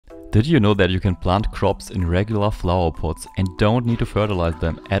Did you know that you can plant crops in regular flower pots and don't need to fertilize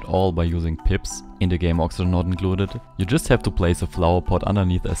them at all by using pips? In the game oxygen not included. You just have to place a flower pot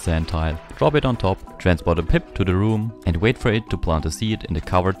underneath a sand tile, drop it on top, transport a pip to the room and wait for it to plant a seed in the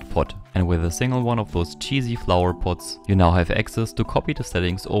covered pot. And with a single one of those cheesy flower pots, you now have access to copy the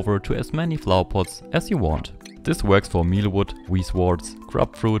settings over to as many flower pots as you want. This works for mealwood, weeseworts,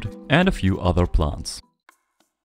 grubfruit and a few other plants.